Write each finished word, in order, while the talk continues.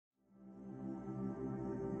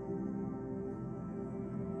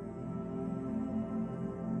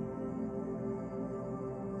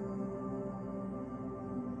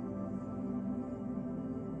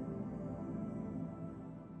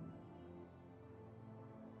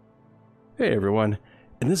Hey everyone,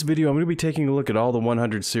 in this video I'm going to be taking a look at all the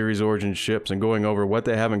 100 series origin ships and going over what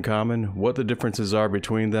they have in common, what the differences are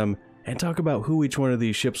between them, and talk about who each one of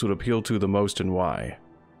these ships would appeal to the most and why.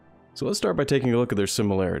 So let's start by taking a look at their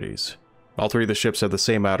similarities. All three of the ships have the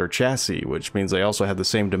same outer chassis, which means they also have the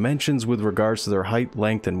same dimensions with regards to their height,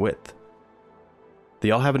 length, and width. They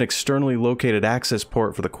all have an externally located access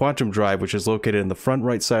port for the quantum drive, which is located in the front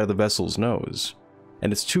right side of the vessel's nose.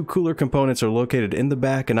 And its two cooler components are located in the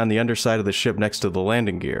back and on the underside of the ship next to the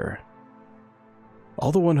landing gear.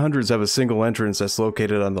 All the 100s have a single entrance that's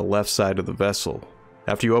located on the left side of the vessel.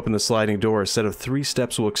 After you open the sliding door, a set of 3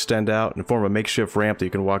 steps will extend out and form a makeshift ramp that you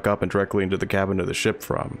can walk up and directly into the cabin of the ship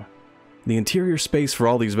from. The interior space for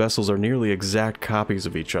all these vessels are nearly exact copies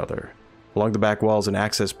of each other. Along the back wall is an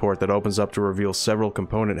access port that opens up to reveal several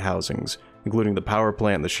component housings, including the power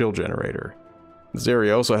plant and the shield generator. This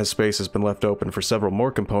area also has space that's been left open for several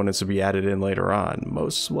more components to be added in later on.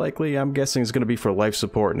 Most likely, I'm guessing, is going to be for life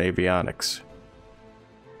support and avionics.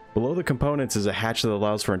 Below the components is a hatch that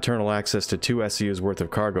allows for internal access to 2 SCUs worth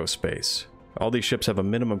of cargo space. All these ships have a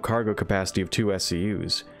minimum cargo capacity of 2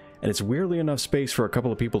 SCUs, and it's weirdly enough space for a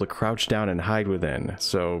couple of people to crouch down and hide within,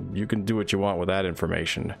 so you can do what you want with that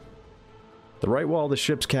information. The right wall of the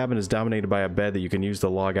ship's cabin is dominated by a bed that you can use to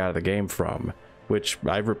log out of the game from, which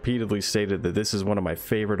I've repeatedly stated that this is one of my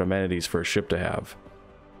favorite amenities for a ship to have.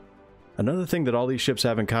 Another thing that all these ships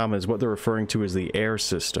have in common is what they're referring to as the air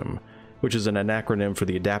system, which is an acronym for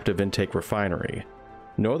the adaptive intake refinery.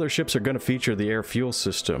 No other ships are going to feature the air fuel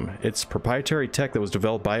system. It's proprietary tech that was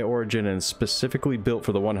developed by Origin and specifically built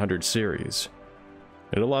for the 100 series.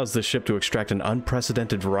 It allows the ship to extract an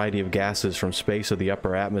unprecedented variety of gases from space of the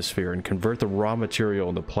upper atmosphere and convert the raw material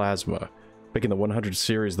into plasma, making the 100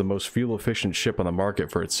 series the most fuel-efficient ship on the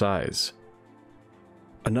market for its size.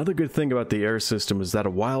 Another good thing about the air system is that a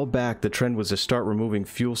while back the trend was to start removing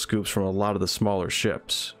fuel scoops from a lot of the smaller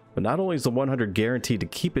ships. But not only is the 100 guaranteed to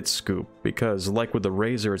keep its scoop, because like with the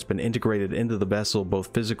Razor, it's been integrated into the vessel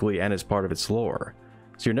both physically and as part of its lore,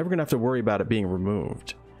 so you're never going to have to worry about it being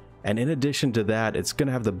removed. And in addition to that, it's going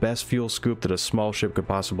to have the best fuel scoop that a small ship could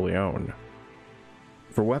possibly own.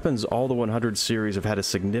 For weapons, all the 100 series have had a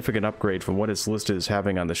significant upgrade from what it's listed as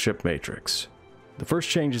having on the ship matrix. The first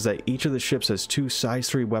change is that each of the ships has 2 size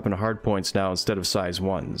 3 weapon hardpoints now instead of size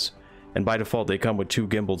 1s, and by default they come with 2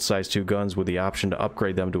 gimbaled size 2 guns with the option to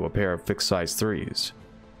upgrade them to a pair of fixed size 3s.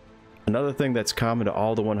 Another thing that's common to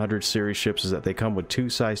all the 100 series ships is that they come with 2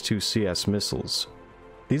 size 2 CS missiles.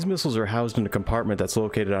 These missiles are housed in a compartment that's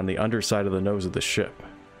located on the underside of the nose of the ship.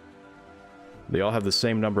 They all have the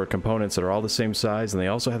same number of components that are all the same size, and they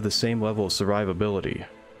also have the same level of survivability.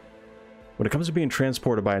 When it comes to being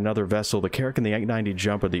transported by another vessel, the Carrack and the 890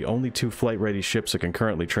 Jump are the only 2 flight-ready ships that can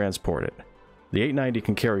currently transport it. The 890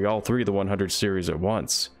 can carry all 3 of the 100 series at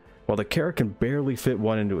once, while the Carrack can barely fit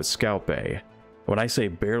one into its scout bay. When I say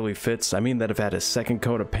barely fits, I mean that if it had a second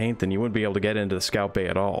coat of paint, then you wouldn't be able to get into the scout bay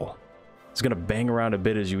at all. It's going to bang around a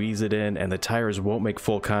bit as you ease it in, and the tires won't make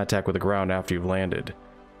full contact with the ground after you've landed.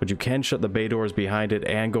 But you can shut the bay doors behind it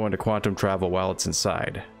and go into quantum travel while it's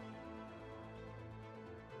inside.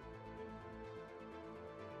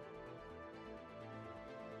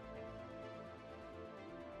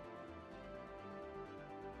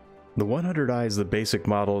 The 100i is the basic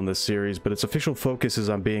model in this series, but its official focus is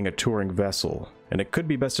on being a touring vessel, and it could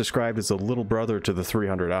be best described as the little brother to the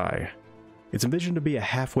 300i. It's envisioned to be a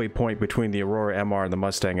halfway point between the Aurora MR and the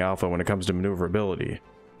Mustang Alpha when it comes to maneuverability.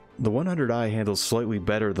 The 100i handles slightly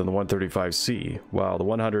better than the 135C, while the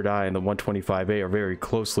 100i and the 125A are very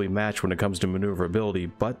closely matched when it comes to maneuverability,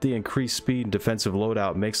 but the increased speed and defensive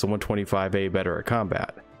loadout makes the 125A better at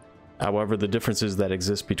combat. However, the differences that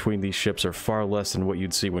exist between these ships are far less than what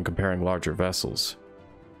you'd see when comparing larger vessels.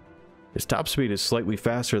 Its top speed is slightly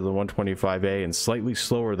faster than the 125A and slightly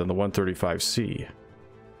slower than the 135C.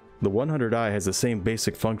 The 100i has the same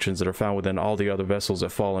basic functions that are found within all the other vessels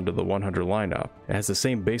that fall into the 100 lineup. It has the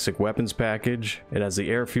same basic weapons package, it has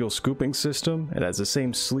the air fuel scooping system, it has the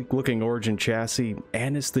same sleek looking Origin chassis,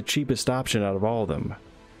 and it's the cheapest option out of all of them.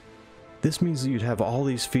 This means that you'd have all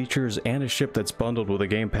these features and a ship that's bundled with a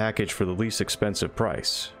game package for the least expensive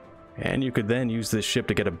price. And you could then use this ship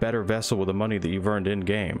to get a better vessel with the money that you've earned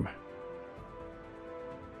in-game.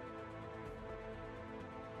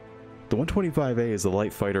 The 125A is the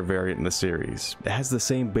light fighter variant in the series. It has the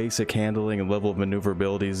same basic handling and level of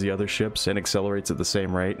maneuverability as the other ships and accelerates at the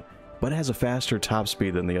same rate, but it has a faster top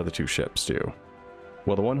speed than the other 2 ships do.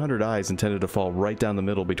 While the 100i is intended to fall right down the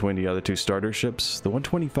middle between the other 2 starter ships, the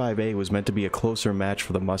 125A was meant to be a closer match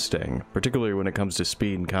for the Mustang, particularly when it comes to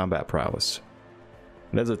speed and combat prowess.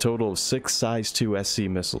 It has a total of 6 size 2 SC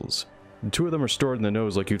missiles. 2 of them are stored in the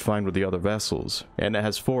nose like you'd find with the other vessels, and it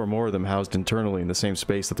has 4 more of them housed internally in the same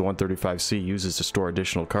space that the 135C uses to store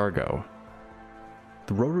additional cargo.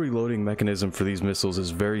 The rotary loading mechanism for these missiles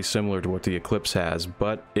is very similar to what the Eclipse has,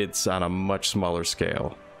 but it's on a much smaller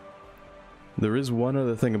scale. There is one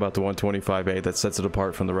other thing about the 125A that sets it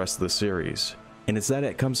apart from the rest of the series, and it's that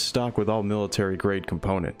it comes stock with all military grade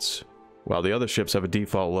components, while the other ships have a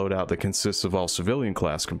default loadout that consists of all civilian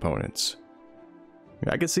class components.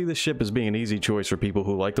 I could see this ship as being an easy choice for people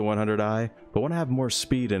who like the 100i, but want to have more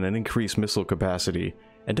speed and an increased missile capacity,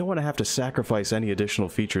 and don't want to have to sacrifice any additional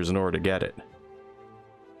features in order to get it.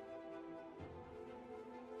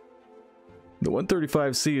 The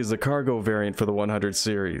 135C is the cargo variant for the 100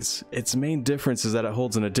 series. Its main difference is that it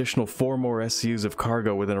holds an additional 4 more SCUs of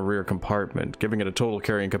cargo within a rear compartment, giving it a total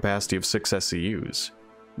carrying capacity of 6 SCUs.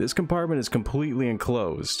 This compartment is completely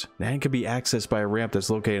enclosed, and can be accessed by a ramp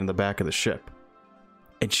that's located in the back of the ship.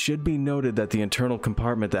 It should be noted that the internal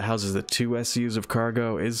compartment that houses the 2 SCUs of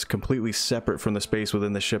cargo is completely separate from the space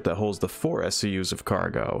within the ship that holds the 4 SCUs of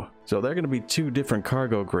cargo. So they're going to be 2 different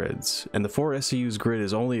cargo grids, and the 4 SCUs grid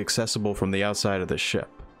is only accessible from the outside of the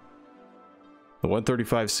ship. The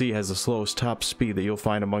 135C has the slowest top speed that you'll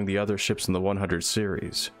find among the other ships in the 100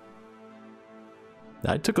 series.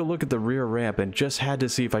 I took a look at the rear ramp and just had to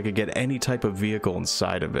see if I could get any type of vehicle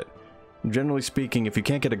inside of it. Generally speaking, if you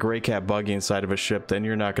can't get a Grey Cat buggy inside of a ship, then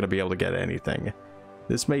you're not going to be able to get anything.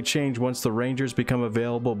 This may change once the Rangers become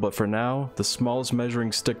available, but for now, the smallest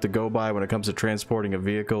measuring stick to go by when it comes to transporting a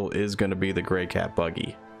vehicle is going to be the Grey Cat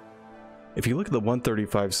buggy. If you look at the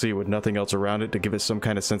 135C with nothing else around it to give it some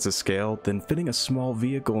kind of sense of scale, then fitting a small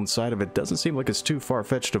vehicle inside of it doesn't seem like it's too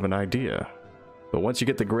far-fetched of an idea. But once you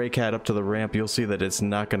get the Grey Cat up to the ramp, you'll see that it's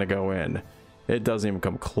not going to go in. It doesn't even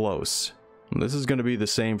come close. This is going to be the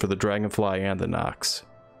same for the Dragonfly and the Nox.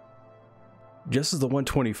 Just as the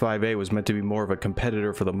 125A was meant to be more of a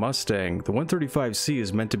competitor for the Mustang, the 135C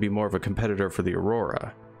is meant to be more of a competitor for the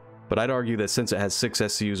Aurora. But I'd argue that since it has 6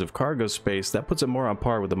 SCUs of cargo space, that puts it more on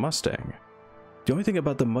par with the Mustang. The only thing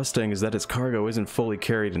about the Mustang is that its cargo isn't fully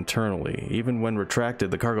carried internally. Even when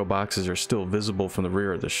retracted, the cargo boxes are still visible from the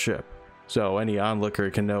rear of the ship. So any onlooker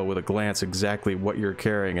can know with a glance exactly what you're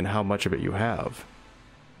carrying and how much of it you have.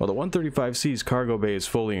 While the 135C's cargo bay is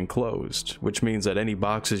fully enclosed, which means that any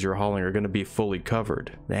boxes you're hauling are going to be fully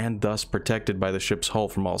covered, and thus protected by the ship's hull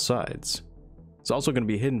from all sides. It's also going to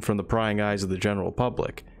be hidden from the prying eyes of the general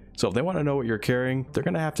public, so if they want to know what you're carrying, they're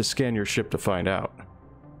going to have to scan your ship to find out.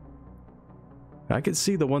 I could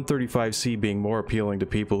see the 135C being more appealing to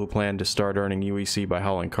people who plan to start earning UEC by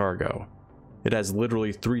hauling cargo. It has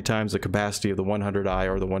literally 3 times the capacity of the 100i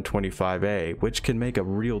or the 125A, which can make a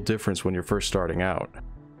real difference when you're first starting out.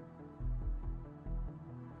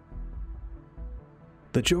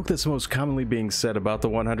 The joke that's most commonly being said about the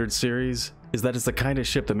 100 series is that it's the kind of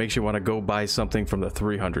ship that makes you want to go buy something from the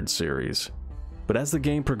 300 series. But as the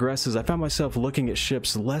game progresses, I found myself looking at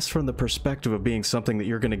ships less from the perspective of being something that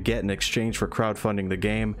you're going to get in exchange for crowdfunding the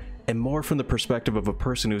game, and more from the perspective of a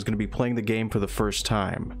person who's going to be playing the game for the first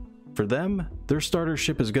time. For them, their starter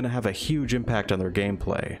ship is going to have a huge impact on their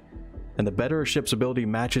gameplay. And the better a ship's ability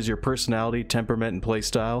matches your personality, temperament, and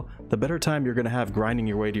playstyle, the better time you're going to have grinding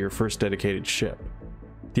your way to your first dedicated ship.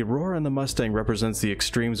 The Aurora and the Mustang represents the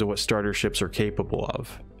extremes of what starter ships are capable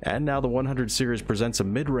of, and now the 100 series presents a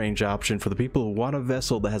mid-range option for the people who want a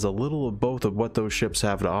vessel that has a little of both of what those ships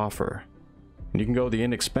have to offer. And you can go the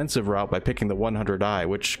inexpensive route by picking the 100i,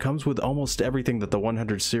 which comes with almost everything that the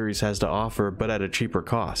 100 series has to offer, but at a cheaper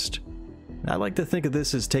cost. I like to think of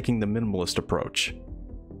this as taking the minimalist approach.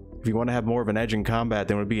 If you want to have more of an edge in combat,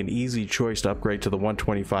 then it would be an easy choice to upgrade to the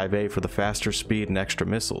 125A for the faster speed and extra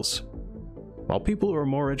missiles. While people who are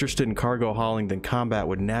more interested in cargo hauling than combat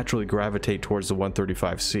would naturally gravitate towards the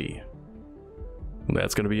 135C.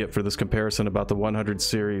 That's going to be it for this comparison about the 100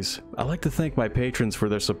 series. I'd like to thank my patrons for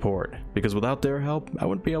their support, because without their help, I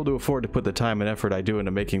wouldn't be able to afford to put the time and effort I do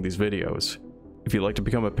into making these videos. If you'd like to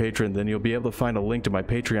become a patron, then you'll be able to find a link to my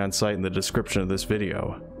Patreon site in the description of this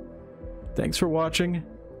video. Thanks for watching,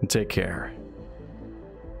 and take care.